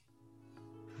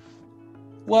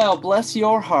Well, bless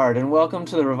your heart and welcome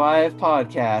to the Revive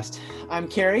Podcast. I'm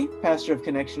Carrie, pastor of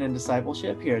Connection and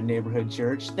Discipleship here at Neighborhood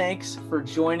Church. Thanks for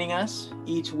joining us.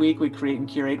 Each week we create and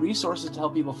curate resources to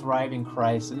help people thrive in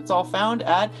Christ, and it's all found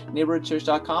at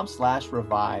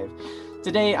neighborhoodchurch.com/revive.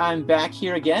 Today I'm back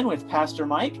here again with Pastor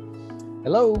Mike.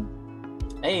 Hello.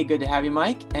 Hey, good to have you,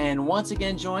 Mike. And once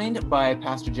again joined by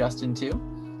Pastor Justin too.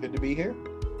 Good to be here.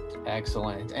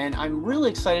 Excellent. And I'm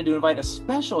really excited to invite a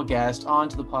special guest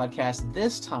onto the podcast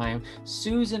this time,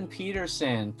 Susan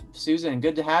Peterson. Susan,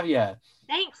 good to have you.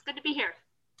 Thanks. Good to be here.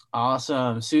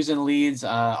 Awesome. Susan leads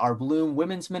our Bloom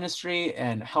Women's Ministry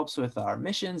and helps with our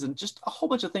missions and just a whole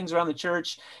bunch of things around the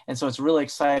church. And so it's really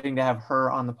exciting to have her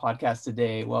on the podcast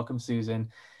today. Welcome, Susan.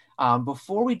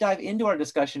 Before we dive into our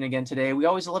discussion again today, we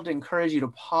always love to encourage you to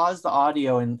pause the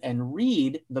audio and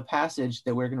read the passage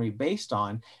that we're going to be based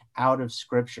on out of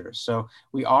Scripture. So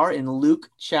we are in Luke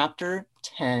chapter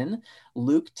 10,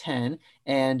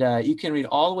 and you can read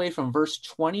all the way from verse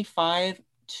 25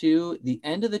 to the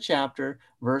end of the chapter,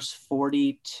 verse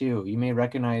 42. You may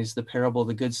recognize the parable of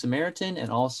the Good Samaritan and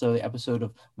also the episode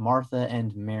of Martha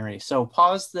and Mary. So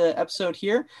pause the episode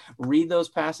here, read those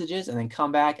passages, and then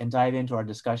come back and dive into our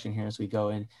discussion here as we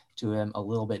go into them a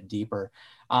little bit deeper.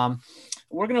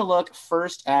 We're going to look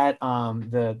first at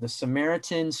the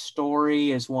Samaritan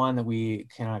story is one that we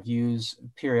kind of use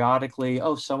periodically.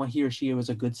 Oh, someone, he or she was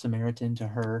a good Samaritan to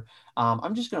her.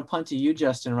 I'm just going to punt to you,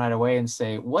 Justin, right away and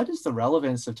say, what is the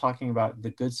relevance of talking about the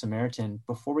Good Samaritan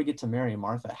before we get to Mary and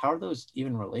Martha? How are those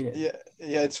even related? Yeah,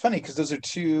 it's funny because those are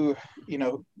two,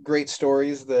 great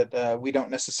stories that we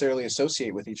don't necessarily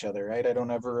associate with each other, right? I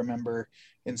don't ever remember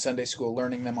in Sunday school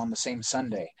learning them on the same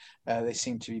Sunday. They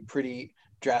seem to be pretty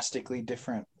drastically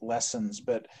different lessons,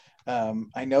 but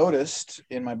I noticed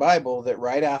in my Bible that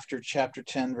right after chapter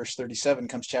 10 verse 37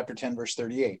 comes chapter 10 verse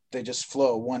 38. They just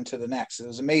flow one to the next. It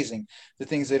was amazing, the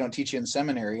things they don't teach you in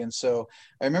seminary. And so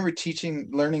I remember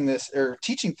teaching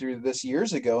through this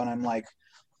years ago, and I'm like,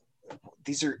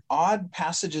 these are odd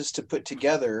passages to put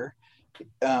together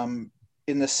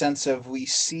in the sense of we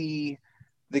see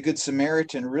the Good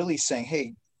Samaritan really saying,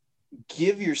 hey,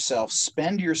 give yourself,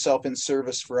 spend yourself in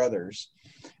service for others.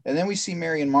 And then we see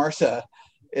Mary and Martha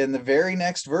in the very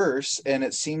next verse, and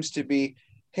it seems to be,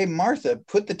 hey, Martha,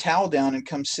 put the towel down and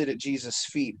come sit at Jesus'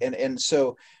 feet. And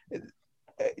so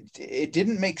it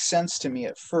didn't make sense to me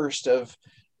at first of,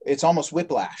 it's almost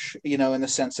whiplash, in the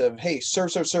sense of, hey,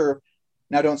 serve,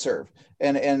 now don't serve.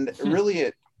 And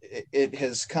really it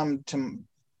has come to,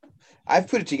 I've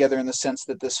put it together in the sense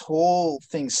that this whole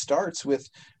thing starts with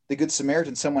the Good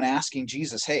Samaritan, someone asking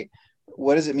Jesus, hey,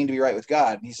 what does it mean to be right with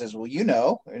God? And he says, well,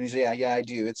 and he's, yeah, I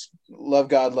do. It's love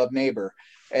God, love neighbor.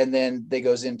 And then they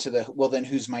goes into then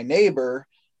who's my neighbor?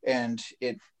 And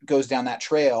it goes down that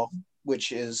trail,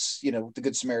 which is, the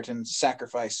Good Samaritan,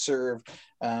 sacrifice, serve,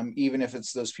 even if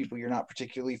it's those people you're not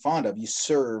particularly fond of, you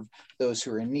serve those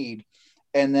who are in need.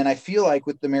 And then I feel like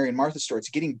with the Mary and Martha story, it's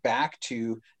getting back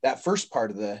to that first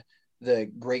part of the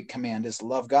great command is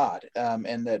love God,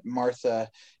 and that Martha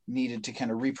needed to kind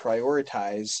of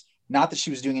reprioritize. Not that she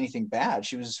was doing anything bad.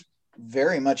 She was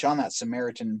very much on that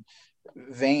Samaritan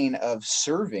vein of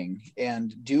serving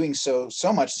and doing so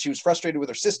much that she was frustrated with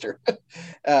her sister,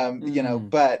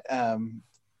 but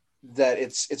that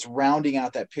it's rounding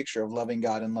out that picture of loving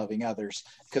God and loving others,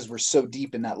 because we're so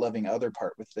deep in that loving other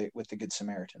part with the Good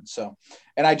Samaritan. So,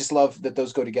 and I just love that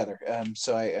those go together. There's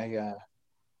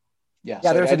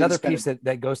another piece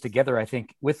that goes together, I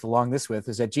think, is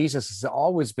that Jesus has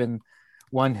always been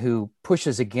one who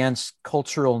pushes against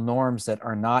cultural norms that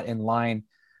are not in line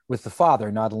with the Father,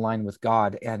 not in line with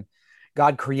God. And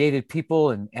God created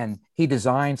people and he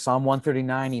designed Psalm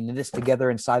 139. He knit us together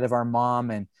inside of our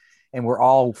mom, and we're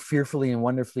all fearfully and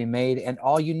wonderfully made and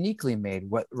all uniquely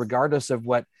made, regardless of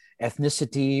what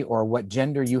ethnicity or what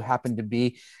gender you happen to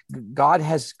be. God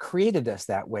has created us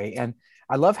that way. And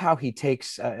I love how he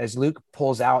takes, as Luke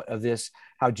pulls out of this,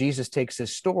 how Jesus takes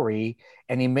this story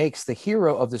and he makes the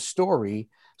hero of the story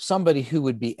somebody who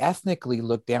would be ethnically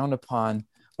looked down upon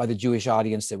by the Jewish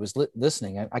audience that was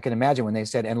listening. I can imagine when they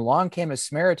said, and along came a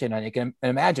Samaritan, and you can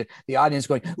imagine the audience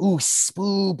going, ooh,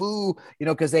 boo, boo,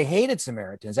 because they hated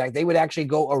Samaritans. They would actually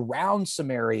go around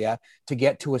Samaria to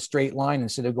get to a straight line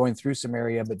instead of going through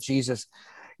Samaria. But Jesus,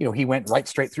 he went right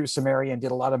straight through Samaria and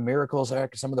did a lot of miracles.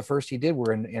 Some of the first he did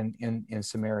were in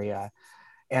Samaria.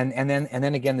 And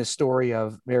then again, the story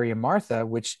of Mary and Martha,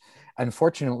 which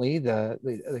unfortunately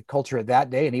the culture at that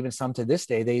day, and even some to this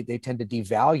day, they tend to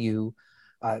devalue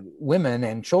women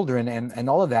and children and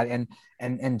all of that.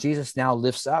 And Jesus now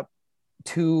lifts up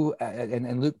two,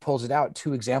 and Luke pulls it out,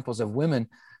 two examples of women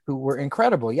who were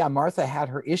incredible. Yeah, Martha had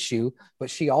her issue, but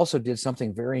she also did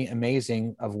something very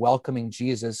amazing of welcoming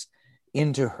Jesus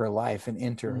into her life and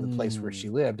into the place where she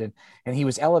lived. And he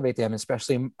was elevating them,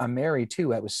 especially Mary too,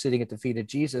 that was sitting at the feet of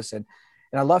Jesus. And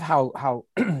I love how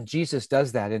Jesus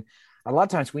does that. And a lot of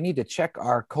times we need to check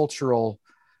our cultural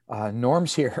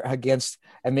norms here against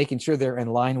and making sure they're in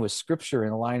line with Scripture,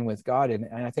 in line with God. And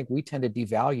I think we tend to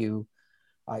devalue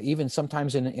even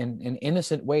sometimes in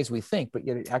innocent ways we think, but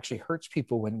yet it actually hurts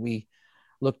people when we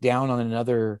look down on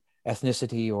another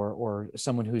ethnicity or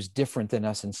someone who's different than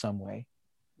us in some way.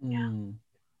 Yeah,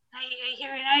 I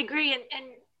hear and I agree. And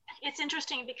it's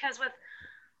interesting because with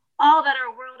all that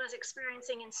our world is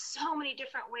experiencing in so many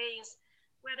different ways,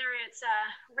 whether it's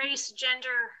race,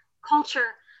 gender,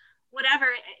 culture, whatever,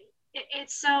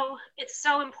 it's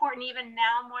so important even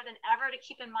now more than ever to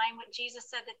keep in mind what Jesus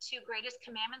said the two greatest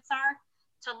commandments are: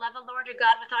 to love the Lord your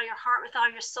God with all your heart, with all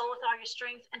your soul, with all your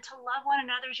strength, and to love one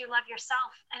another as you love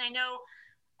yourself. And I know,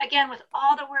 again, with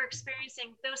all that we're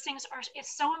experiencing, those things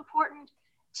it's so important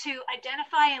to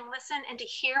identify and listen and to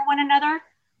hear one another.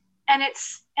 And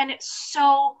it's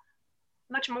so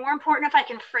much more important, if I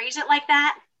can phrase it like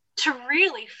that, to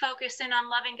really focus in on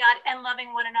loving God and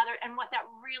loving one another and what that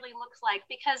really looks like.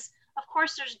 Because of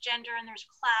course there's gender and there's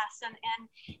class and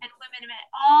women and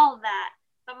all that.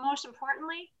 But most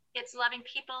importantly, it's loving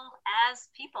people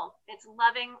as people. It's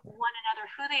loving one another,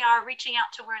 who they are, reaching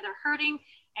out to where they're hurting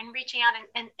and reaching out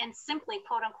and simply,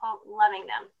 quote unquote, loving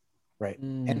them. Right.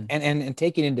 And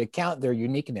taking into account their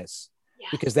uniqueness,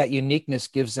 because that uniqueness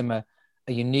gives them a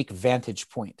unique vantage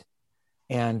point.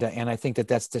 And I think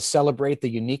that's to celebrate the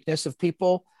uniqueness of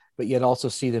people, but yet also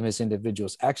see them as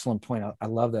individuals. Excellent point. I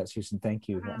love that, Susan. Thank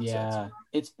you. Yeah,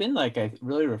 it's been like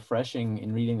really refreshing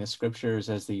in reading the Scriptures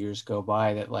as the years go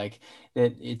by, that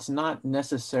it's not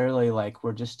necessarily like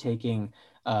we're just taking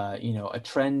a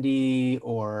trendy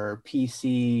or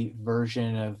PC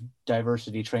version of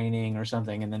diversity training or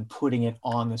something and then putting it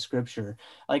on the Scripture.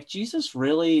 Like Jesus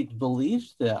really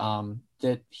believed that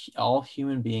all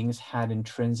human beings had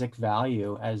intrinsic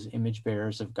value as image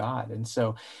bearers of God. And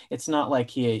so it's not like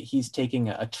he's taking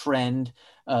a trend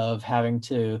of having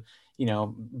to,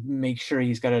 make sure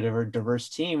he's got a diverse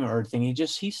team or thing.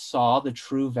 He saw the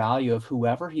true value of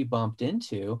whoever he bumped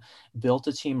into, built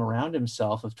a team around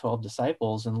himself of 12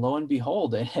 disciples. And lo and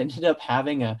behold, it ended up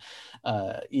having a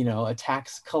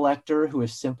tax collector who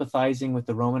was sympathizing with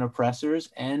the Roman oppressors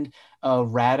and a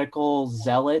radical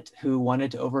zealot who wanted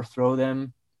to overthrow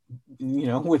them,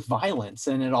 with violence.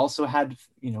 And it also had,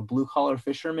 blue collar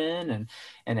fishermen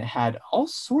and it had all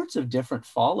sorts of different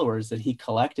followers that he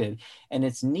collected. And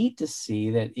it's neat to see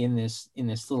that in this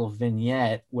little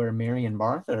vignette where Mary and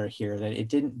Martha are here, that it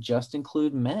didn't just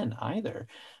include men either.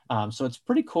 So it's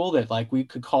pretty cool that we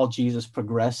could call Jesus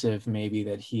progressive, maybe,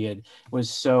 that he was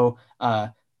so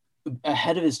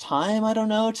ahead of his time, I don't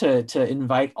know, to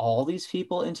invite all these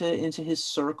people into his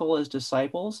circle as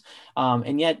disciples.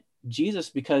 And yet Jesus,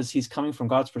 because he's coming from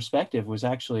God's perspective, was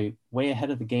actually way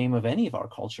ahead of the game of any of our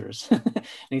cultures. And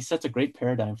he sets a great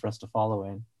paradigm for us to follow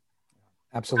in.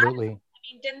 Absolutely. I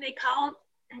mean, didn't they call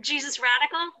Jesus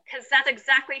radical? Because that's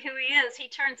exactly who he is. He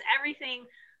turns everything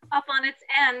up on its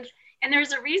end. And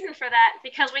there's a reason for that,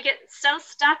 because we get so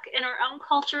stuck in our own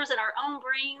cultures and our own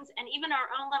brains and even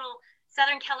our own little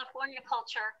Southern California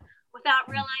culture without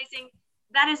realizing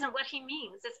that isn't what he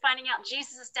means. It's finding out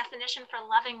Jesus' definition for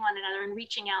loving one another and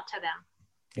reaching out to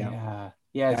them.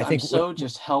 Yeah. I think so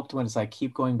just helped when it's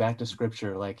keep going back to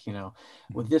Scripture.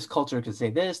 With this culture can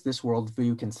say this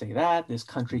worldview can say that, this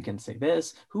country can say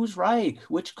this. Who's right?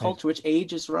 Which culture, which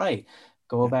age is right?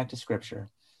 Go back to Scripture.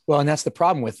 Well, and that's the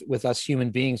problem with us human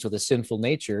beings with a sinful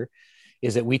nature,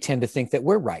 is that we tend to think that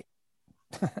we're right.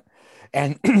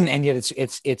 and yet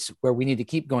it's where we need to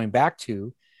keep going back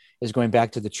to, is going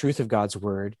back to the truth of God's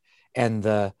word and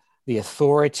the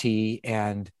authority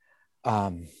and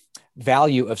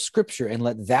value of Scripture, and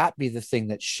let that be the thing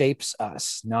that shapes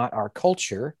us, not our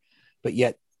culture, but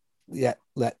yet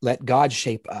let God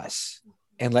shape us,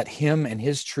 and let him and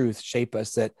his truth shape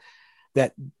us,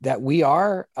 that we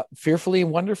are fearfully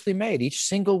and wonderfully made, each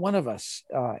single one of us,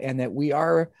 and that we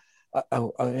are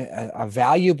a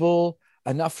valuable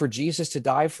enough for Jesus to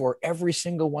die for, every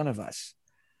single one of us.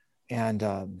 And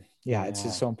it's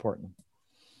just so important.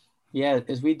 Yeah,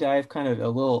 as we dive kind of a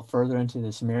little further into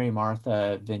this Mary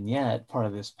Martha vignette, part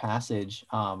of this passage,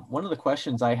 one of the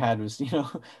questions I had was,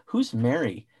 who's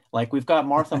Mary? We've got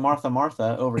Martha, Martha,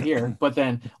 Martha over here, but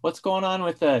then what's going on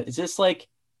with is this like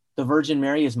the Virgin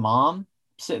Mary, his mom,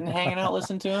 sitting, hanging out,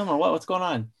 listening to him, or what? What's going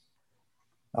on?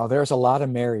 Oh, there's a lot of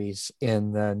Marys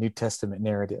in the New Testament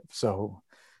narrative. So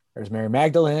There's Mary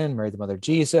Magdalene, Mary the mother of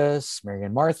Jesus, Mary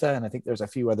and Martha, and I think there's a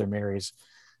few other Marys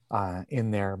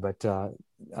in there. But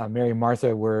Mary and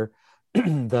Martha were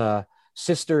the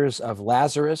sisters of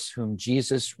Lazarus, whom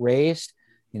Jesus raised.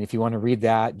 And if you want to read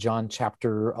that, John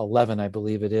chapter 11, I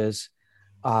believe it is,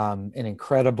 an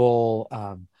incredible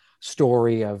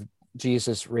story of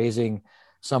Jesus raising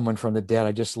someone from the dead.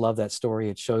 I just love that story.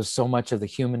 It shows so much of the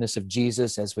humanness of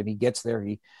Jesus, as when he gets there,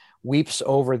 he weeps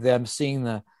over them, seeing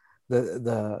the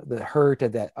hurt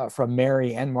that from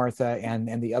Mary and Martha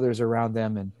and the others around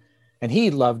them. And he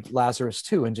loved Lazarus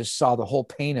too, and just saw the whole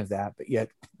pain of that, but yet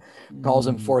calls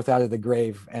him forth out of the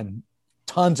grave. And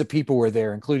tons of people were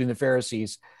there, including the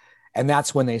Pharisees. And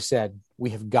that's when they said,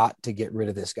 we have got to get rid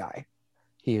of this guy.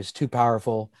 He is too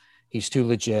powerful. He's too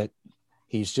legit.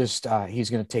 He's just, he's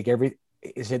going to take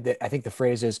I think the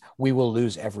phrase is, we will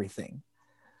lose everything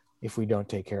if we don't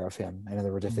take care of him. In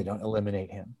other words, if they don't eliminate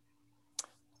him.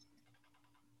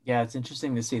 Yeah, it's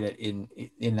interesting to see that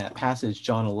in that passage,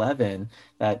 John 11,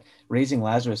 that raising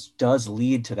Lazarus does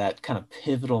lead to that kind of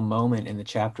pivotal moment in the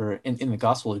chapter, in the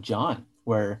Gospel of John,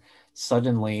 where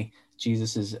suddenly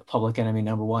Jesus is public enemy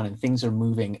number one, and things are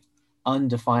moving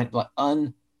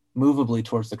unmovably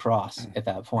towards the cross at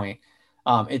that point.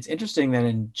 It's interesting that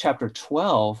in chapter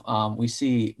 12, we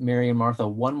see Mary and Martha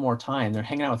one more time. They're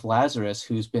hanging out with Lazarus,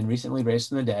 who's been recently raised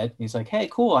from the dead. He's like, hey,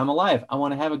 cool, I'm alive. I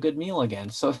want to have a good meal again.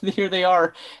 So here they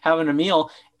are having a meal.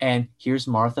 And here's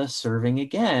Martha serving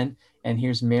again. And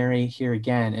here's Mary here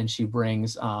again. And she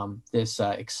brings this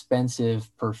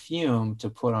expensive perfume to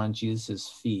put on Jesus's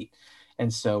feet.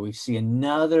 And so we see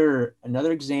another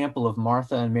example of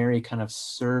Martha and Mary kind of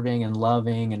serving and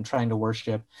loving and trying to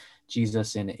worship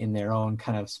Jesus in their own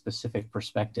kind of specific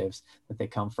perspectives that they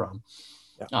come from.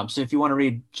 Yeah. So if you want to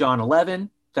read John 11,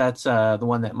 that's the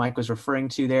one that Mike was referring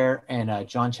to there, and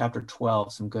John chapter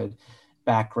 12, some good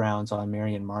backgrounds on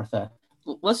Mary and Martha.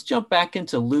 Let's jump back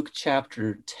into Luke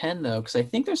chapter 10, though, because I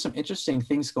think there's some interesting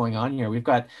things going on here. We've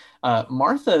got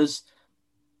Martha's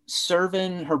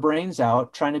serving her brains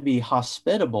out, trying to be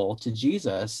hospitable to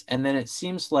Jesus, and then it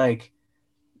seems like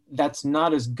that's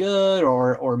not as good,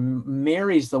 or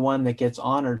Mary's the one that gets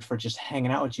honored for just hanging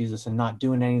out with Jesus and not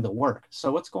doing any of the work. So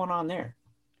what's going on there?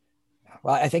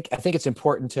 Well, I think it's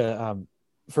important to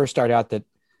first start out that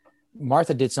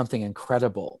Martha did something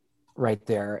incredible right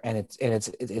there, and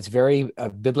it's very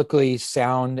biblically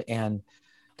sound and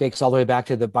takes all the way back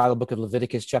to the Bible book of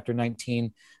Leviticus chapter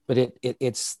 19. But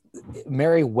it's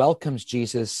Mary welcomes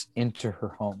Jesus into her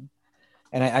home.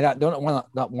 And I don't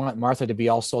want Martha to be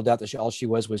all sold out that all she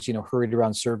was hurried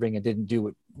around serving and didn't do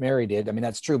what Mary did. I mean,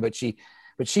 that's true, but she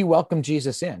welcomed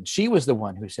Jesus in. She was the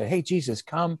one who said, hey, Jesus,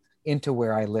 come into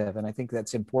where I live. And I think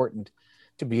that's important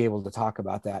to be able to talk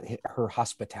about that, her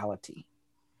hospitality.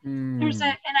 There's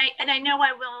and I know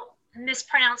I will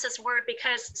mispronounce this word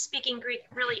because speaking Greek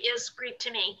really is Greek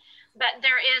to me, but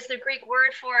there is the Greek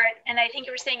word for it. And I think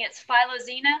you were saying it's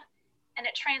philoxenia, and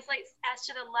it translates as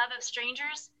to the love of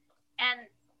strangers. And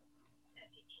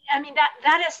I mean,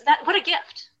 that is what a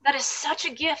gift. That is such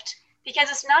a gift, because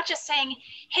it's not just saying,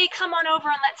 hey, come on over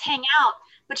and let's hang out,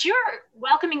 but you're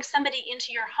welcoming somebody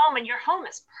into your home, and your home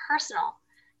is personal.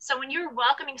 So when you're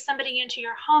welcoming somebody into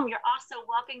your home, you're also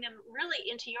welcoming them really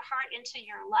into your heart, into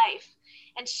your life.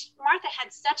 And Martha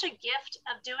had such a gift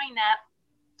of doing that.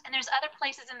 And there's other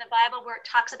places in the Bible where it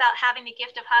talks about having the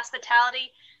gift of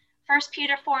hospitality. 1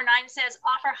 Peter 4:9 says,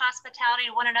 offer hospitality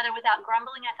to one another without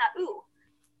grumbling. I thought,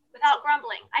 without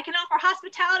grumbling. I can offer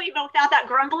hospitality, but without that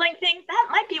grumbling thing, that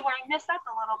might be where I messed up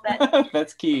a little bit.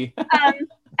 That's key.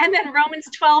 And then Romans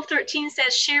 12:13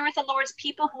 says, share with the Lord's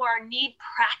people who are in need,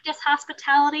 practice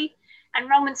hospitality. And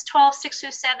Romans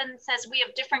 12:6-7 says, we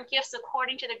have different gifts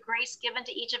according to the grace given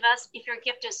to each of us. If your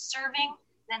gift is serving,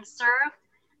 then serve.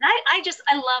 And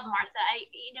I love Martha.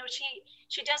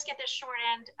 She does get the short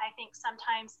end, I think,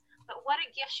 sometimes. But what a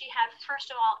gift she had, first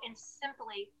of all, in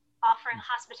simply offering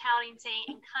hospitality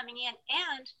and coming in.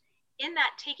 And in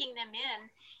that taking them in,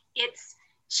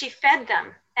 she fed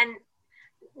them. And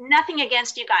nothing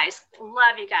against you guys.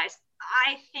 Love you guys.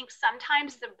 I think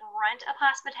sometimes the brunt of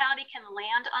hospitality can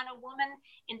land on a woman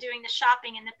in doing the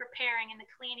shopping and the preparing and the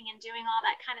cleaning and doing all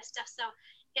that kind of stuff. So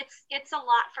it's a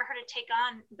lot for her to take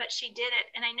on, but she did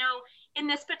it. And I know in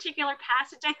this particular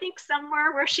passage, I think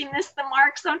somewhere where she missed the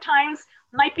mark sometimes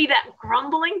might be that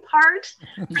grumbling part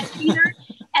from Peter.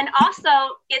 And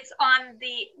also it's on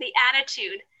the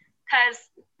attitude, because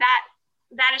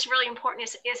that is really important,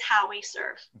 is how we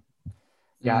serve.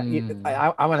 Yeah,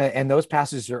 I want to, and those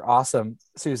passages are awesome,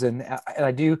 Susan. And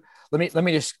I do. Let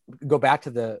me just go back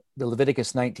to the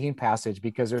Leviticus 19 passage,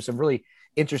 because there's some really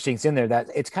interesting things in there that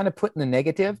it's kind of put in the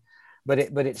negative, but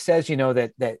it says,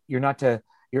 that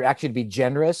you're actually to be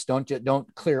generous.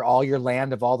 Don't clear all your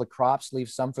land of all the crops, leave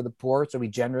some for the poor. So be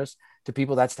generous to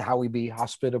people. That's how we be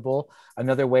hospitable.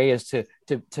 Another way is to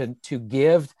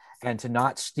give and to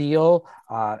not steal,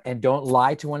 and don't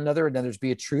lie to one another. And then there's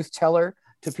be a truth teller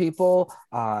to people,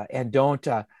 and don't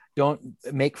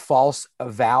make false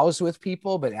vows with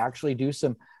people, but actually do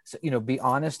some, be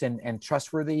honest and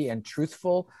trustworthy and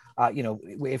truthful.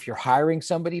 If you're hiring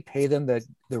somebody, pay them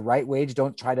the right wage.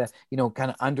 Don't try to, kind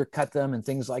of undercut them and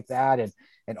things like that.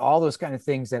 And all those kind of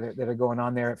things that are going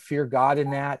on there. Fear God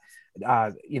in that,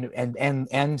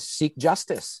 and seek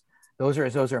justice. Those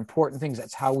are important things.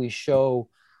 That's how we show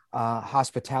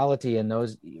hospitality in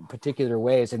those particular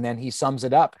ways. And then he sums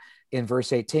it up in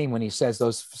verse 18 when he says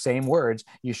those same words,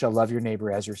 you shall love your neighbor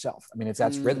as yourself. I mean,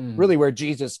 that's really where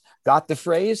Jesus got the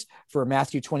phrase for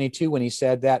Matthew 22 when he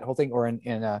said that whole thing, or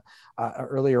in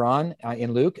earlier on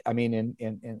in Luke, I mean,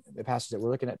 in the passage that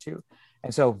we're looking at too.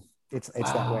 And so it's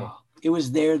that way. It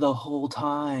was there the whole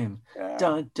time. Yeah.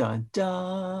 Dun, dun,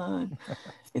 dun.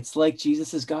 It's like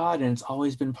Jesus is God, and it's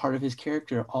always been part of his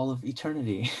character all of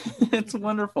eternity. It's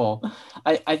wonderful.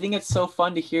 I think it's so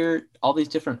fun to hear all these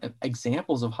different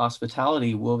examples of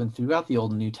hospitality woven throughout the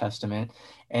Old and New Testament.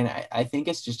 And I think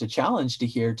it's just a challenge to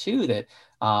hear too that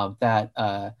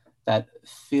that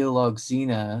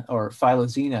philoxena or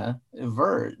philoxena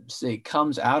verse, it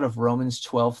comes out of Romans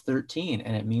 12:13,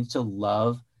 and it means to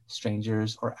love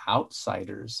strangers or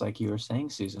outsiders, like you were saying,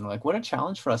 Susan. Like, what a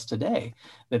challenge for us today,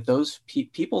 that those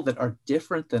people that are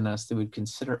different than us, that would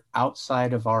consider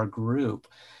outside of our group,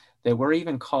 that we're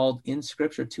even called in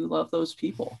Scripture to love those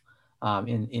people.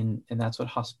 And that's what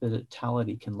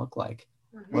hospitality can look like.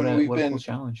 What a cool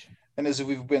challenge. And as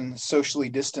we've been socially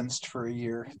distanced for a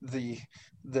year, the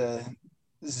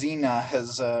Xena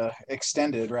has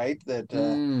extended, right? That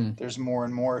there's more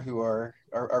and more who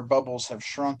our bubbles have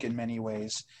shrunk in many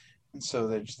ways. And so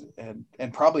there's,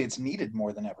 and probably it's needed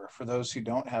more than ever for those who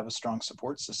don't have a strong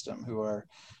support system, who are,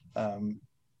 that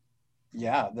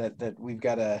we've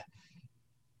got to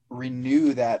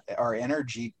renew that, our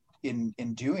energy in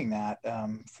doing that,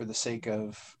 for the sake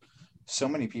of so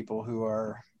many people who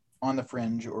are on the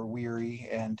fringe or weary,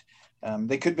 and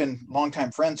they could have been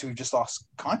longtime friends who we've just lost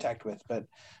contact with, but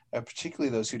particularly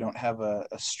those who don't have a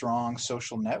strong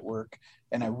social network,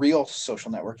 and a real social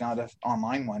network, not an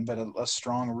online one, but a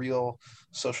strong, real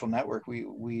social network.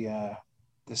 We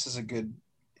this is a good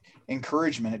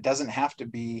encouragement. It doesn't have to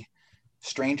be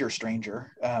stranger,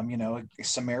 a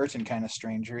Samaritan kind of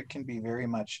stranger. It can be very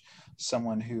much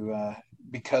someone who,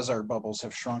 because our bubbles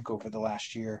have shrunk over the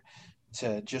last year,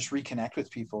 to just reconnect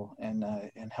with people and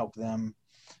help them.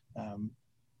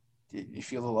 You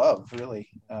feel the love, really,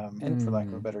 and for lack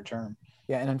of a better term.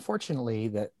 Yeah, and unfortunately,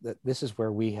 that this is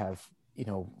where we have,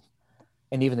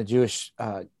 and even the Jewish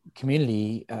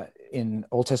community in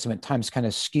Old Testament times kind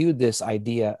of skewed this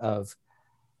idea of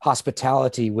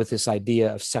hospitality with this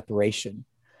idea of separation.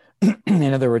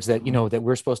 In other words, that that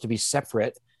we're supposed to be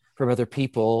separate from other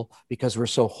people because we're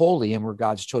so holy and we're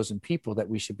God's chosen people, that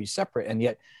we should be separate. And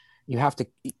yet, you have to,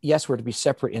 yes, we're to be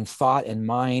separate in thought and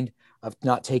mind, of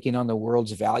not taking on the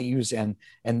world's values and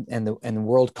the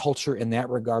world culture in that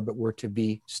regard, but we're to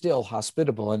be still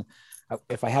hospitable. And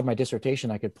if I had my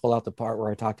dissertation, I could pull out the part where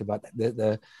I talked about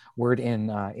the word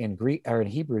in Greek or in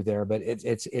Hebrew there, but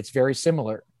it's very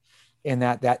similar in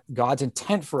that God's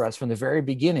intent for us from the very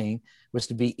beginning was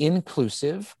to be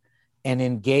inclusive and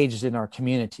engaged in our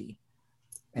community,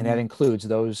 and that includes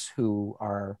those who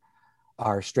are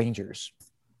strangers.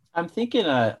 I'm thinking,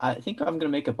 I think I'm going to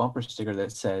make a bumper sticker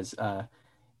that says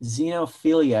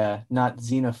xenophilia, not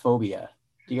xenophobia.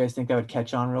 Do you guys think that would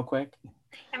catch on real quick?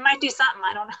 It might do something.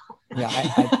 I don't know. Yeah,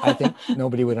 I think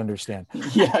nobody would understand.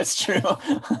 Yeah, it's true.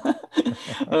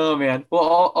 Oh, man.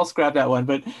 Well, I'll scrap that one.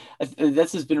 But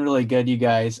this has been really good, you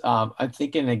guys. I'm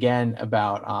thinking again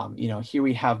about, here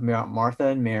we have Martha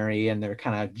and Mary, and they're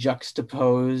kind of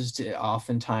juxtaposed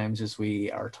oftentimes as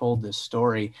we are told this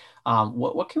story.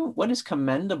 What is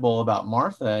commendable about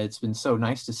Martha? It's been so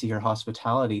nice to see her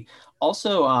hospitality.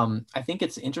 Also, I think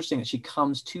it's interesting that she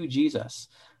comes to Jesus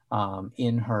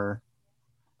in her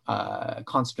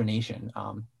consternation.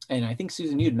 And I think,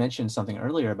 Susan, you had mentioned something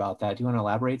earlier about that. Do you want to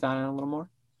elaborate on it a little more?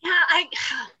 Yeah,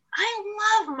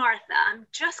 I love Martha. I'm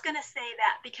just going to say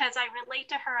that because I relate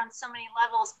to her on so many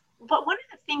levels. But one of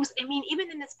the things,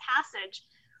 even in this passage,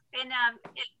 in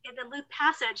the Luke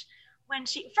passage, when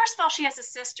first of all, she has a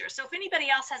sister. So if anybody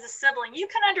else has a sibling, you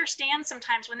can understand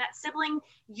sometimes when that sibling,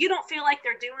 you don't feel like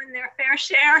they're doing their fair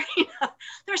share.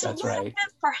 There's a little bit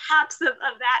perhaps of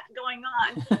that going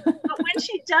on. But when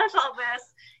she does all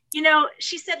this,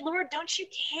 she said, Lord, don't you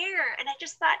care? And I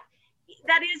just thought,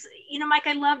 that is, Mike,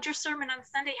 I loved your sermon on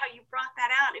Sunday, how you brought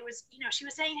that out. It was, she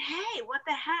was saying, hey, what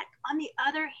the heck? On the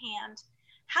other hand,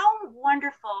 how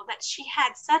wonderful that she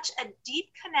had such a deep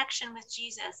connection with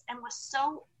Jesus and was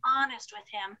so honest with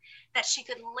him that she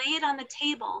could lay it on the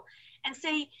table and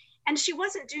say, and she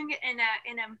wasn't doing it in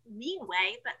a mean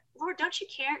way, but Lord, don't you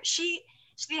care?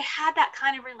 They had that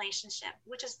kind of relationship,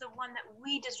 which is the one that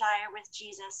we desire with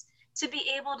Jesus, to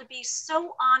be able to be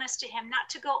so honest to him, not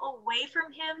to go away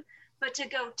from him, but to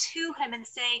go to him and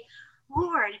say,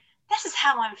 Lord, this is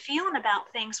how I'm feeling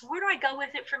about things. Where do I go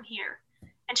with it from here?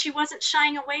 And she wasn't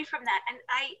shying away from that. And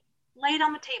I laid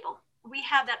on the table. We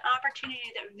have that opportunity,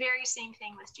 that very same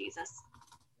thing with Jesus.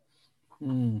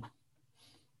 Mm.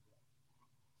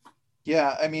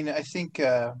 Yeah, I mean, I think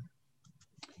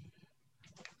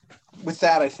with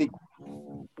that, I think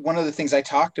one of the things I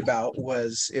talked about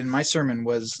was in my sermon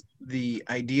was the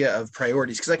idea of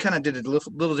priorities, because I kind of did a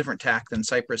little different tack than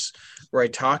Cypress, where I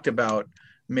talked about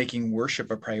making worship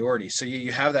a priority. So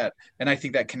you have that, and I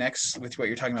think that connects with what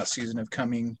you're talking about, Susan, of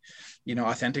coming,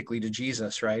 authentically to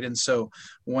Jesus, right? And so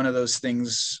one of those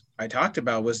things I talked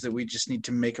about was that we just need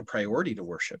to make a priority to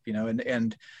worship,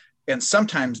 and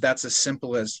sometimes that's as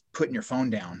simple as putting your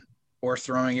phone down or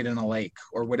throwing it in a lake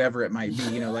or whatever it might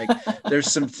be. Like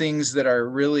there's some things that are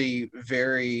really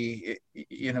very,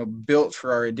 built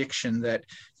for our addiction that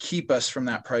keep us from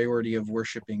that priority of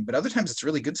worshiping. But other times it's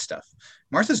really good stuff.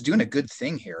 Martha's doing a good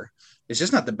thing here. It's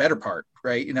just not the better part,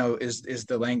 right? Is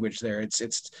the language there.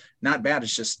 It's not bad.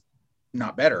 It's just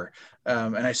not better.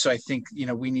 So I think,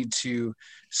 we need to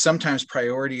sometimes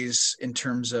priorities in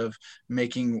terms of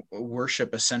making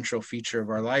worship a central feature of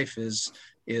our life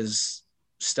is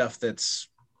stuff that's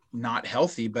not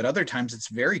healthy, but other times it's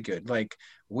very good. Like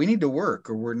we need to work,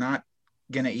 or we're not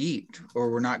going to eat, or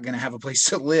we're not going to have a place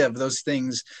to live. Those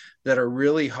things that are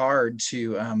really hard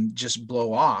to just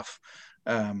blow off.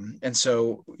 And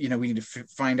so, we need to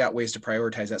find out ways to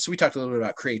prioritize that. So we talked a little bit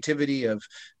about creativity of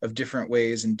different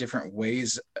ways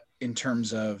in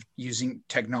terms of using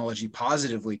technology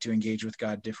positively to engage with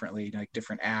God differently, like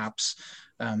different apps,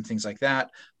 things like that.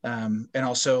 And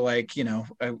also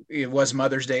it was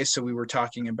Mother's Day. So we were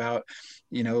talking about,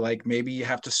 like maybe you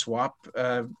have to swap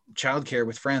childcare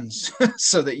with friends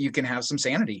so that you can have some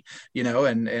sanity,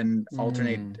 and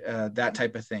alternate that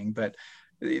type of thing. But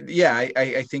yeah,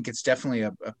 I think it's definitely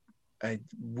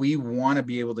we want to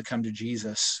be able to come to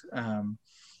Jesus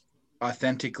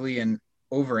authentically and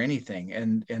over anything.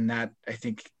 And that I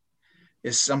think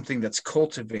is something that's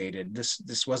cultivated.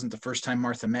 This wasn't the first time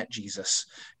Martha met Jesus,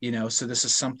 so this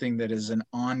is something that is an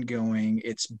ongoing,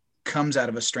 comes out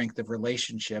of a strength of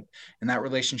relationship, and that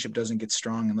relationship doesn't get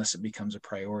strong unless it becomes a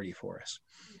priority for us.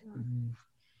 Mm-hmm.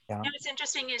 Yeah. What's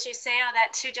interesting is you say all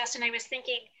that too, Justin. I was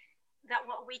thinking that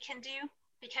what we can do,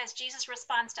 because Jesus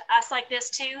responds to us like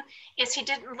this too, is he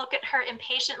didn't look at her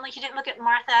impatiently. He didn't look at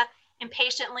Martha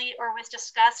impatiently or with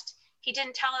disgust. He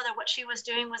didn't tell her that what she was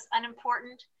doing was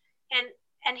unimportant.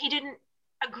 And he didn't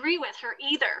agree with her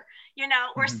either,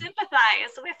 or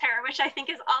sympathize with her, which I think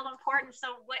is all important.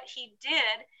 So what he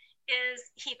did is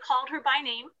he called her by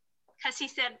name, because he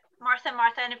said, Martha,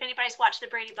 Martha. And if anybody's watched the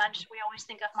Brady Bunch, we always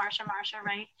think of Marsha, Marsha,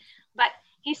 right? But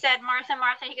he said, Martha,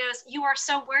 Martha. He goes, you are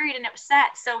so worried and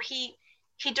upset. So he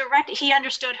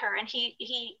understood her, and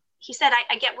he said,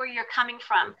 I get where you're coming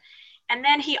from. And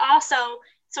then he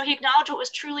acknowledged what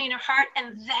was truly in her heart,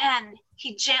 and then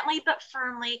he gently but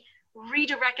firmly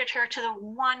redirected her to the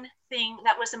one thing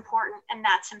that was important, and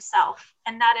that's himself.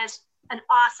 And that is an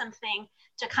awesome thing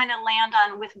to kind of land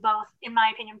on with both, in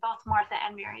my opinion, both Martha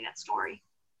and Mary, that story.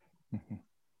 Mm-hmm.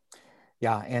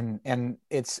 Yeah. And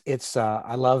it's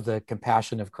I love the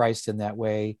compassion of Christ in that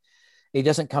way. He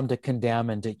doesn't come to condemn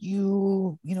and to,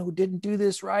 you didn't do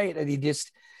this right. And he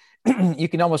just, you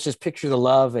can almost just picture the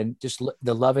love and just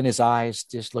the love in his eyes,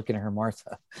 just looking at her,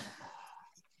 Martha,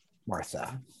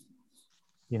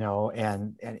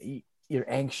 and you're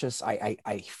anxious.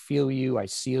 I feel you. I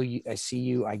see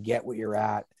you. I get what you're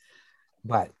at.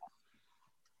 But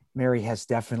Mary has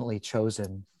definitely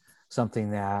chosen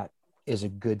something that is a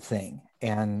good thing.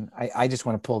 And I just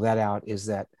want to pull that out, is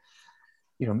that,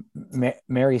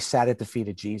 Mary sat at the feet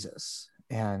of Jesus.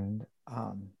 And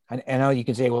I know you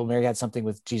can say, well, Mary had something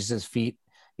with Jesus' feet,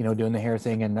 doing the hair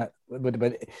thing. And that,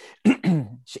 but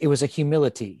it was a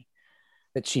humility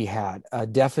that she had, a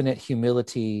definite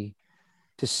humility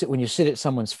to sit. When you sit at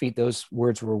someone's feet, those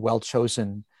words were well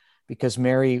chosen, because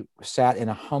Mary sat in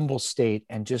a humble state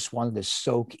and just wanted to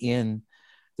soak in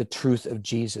the truth of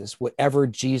Jesus. Whatever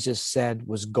Jesus said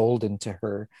was golden to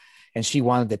her. And she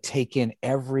wanted to take in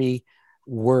every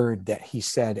word that he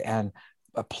said and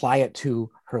apply it to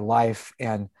her life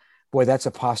and boy, that's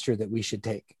a posture that we should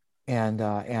take, and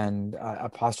a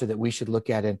posture that we should look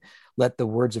at and let the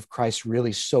words of Christ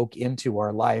really soak into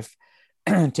our life.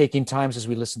 Taking times as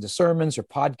we listen to sermons or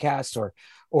podcasts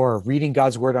or reading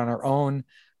God's word on our own,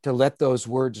 to let those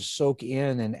words soak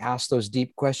in and ask those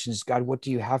deep questions. God, what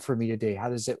do you have for me today? How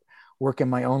does it work in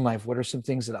my own life? What are some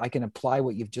things that I can apply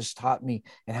what you've just taught me?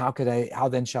 And how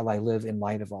then shall I live in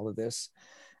light of all of this?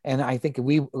 And I think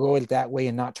we go that way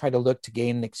and not try to look to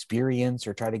gain experience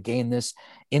or try to gain this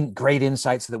great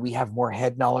insight so that we have more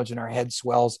head knowledge and our head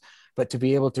swells, but to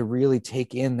be able to really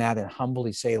take in that and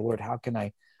humbly say, Lord, how can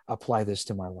I apply this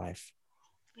to my life?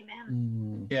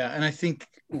 Amen. Yeah, and I think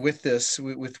with this,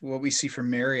 with what we see from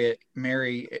Mary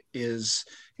is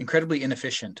incredibly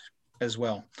inefficient as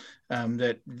well.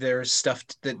 That there's stuff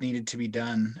that needed to be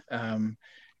done,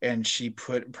 and she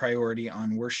put priority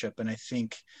on worship. And I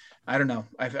think, I don't know,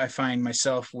 I find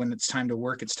myself, when it's time to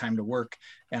work, it's time to work,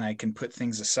 and I can put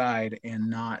things aside and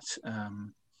not.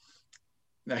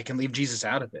 I can leave Jesus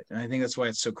out of it. And I think that's why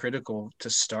it's so critical to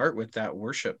start with that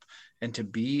worship and to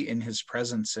be in his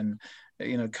presence. And,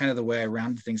 kind of the way I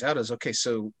rounded things out is, okay,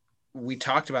 so we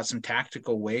talked about some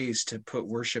tactical ways to put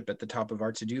worship at the top of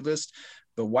our to-do list,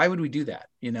 but why would we do that?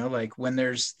 Like when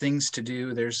there's things to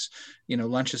do, there's,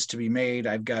 lunches to be made.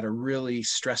 I've got a really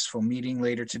stressful meeting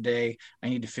later today. I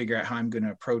need to figure out how I'm going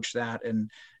to approach that.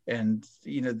 And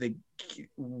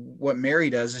what Mary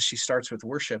does is she starts with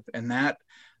worship, and that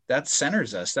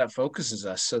centers us, that focuses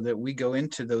us, so that we go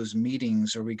into those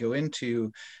meetings, or we go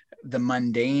into the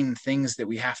mundane things that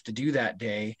we have to do that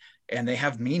day, and they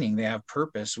have meaning, they have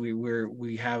purpose. We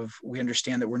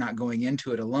understand that we're not going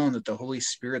into it alone, that the Holy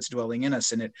Spirit's dwelling in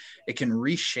us, and it can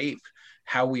reshape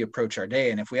how we approach our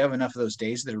day. And if we have enough of those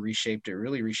days that are reshaped, it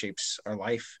really reshapes our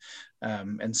life.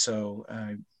 And so,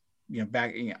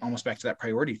 almost back to that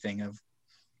priority thing of,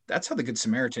 that's how the Good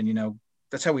Samaritan,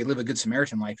 that's how we live a Good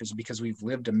Samaritan life, is because we've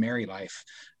lived a Mary life,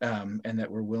 and that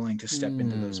we're willing to step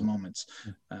into those moments.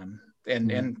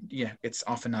 And it's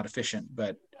often not efficient,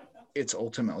 but it's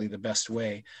ultimately the best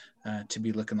way to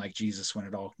be looking like Jesus when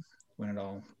it all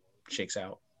shakes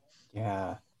out.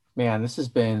 Yeah. Man, this has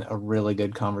been a really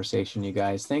good conversation, you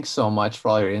guys. Thanks so much for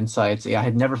all your insights. Yeah, I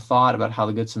had never thought about how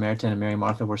the Good Samaritan and Mary and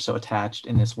Martha were so attached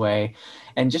in this way,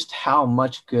 and just how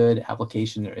much good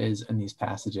application there is in these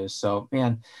passages. So,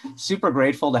 man, super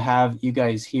grateful to have you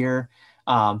guys here.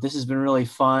 This has been really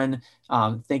fun.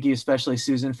 Thank you, especially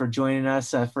Susan, for joining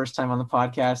us first time on the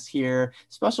podcast here.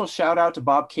 Special shout out to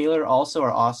Bob Kaler, also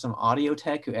our awesome audio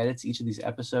tech who edits each of these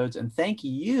episodes. And thank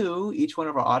you, each one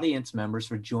of our audience members,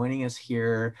 for joining us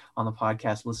here on the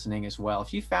podcast, listening as well.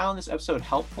 If you found this episode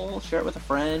helpful, share it with a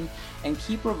friend, and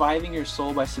keep reviving your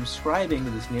soul by subscribing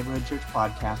to this Neighborhood Church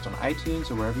podcast on iTunes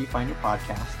or wherever you find your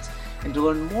podcasts. And to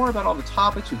learn more about all the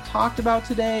topics we've talked about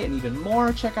today and even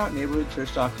more, check out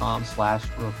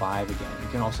neighborhoodchurch.com/revive again. You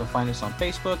can also find us on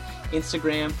Facebook,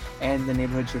 Instagram, and the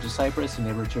Neighborhood Church of Cypress and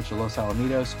Neighborhood Church of Los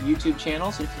Alamitos YouTube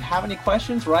channels. And if you have any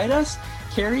questions, write us,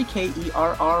 Kerry, Kerry,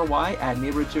 at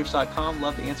neighborhoodchurch.com.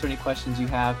 Love to answer any questions you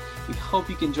have. We hope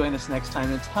you can join us next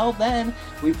time. Until then,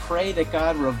 we pray that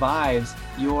God revives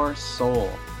your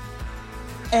soul.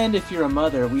 And if you're a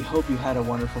mother, we hope you had a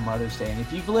wonderful Mother's Day. And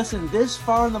if you've listened this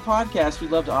far in the podcast,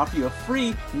 we'd love to offer you a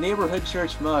free Neighborhood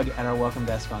Church mug at our welcome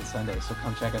desk on Sunday. So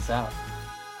come check us out.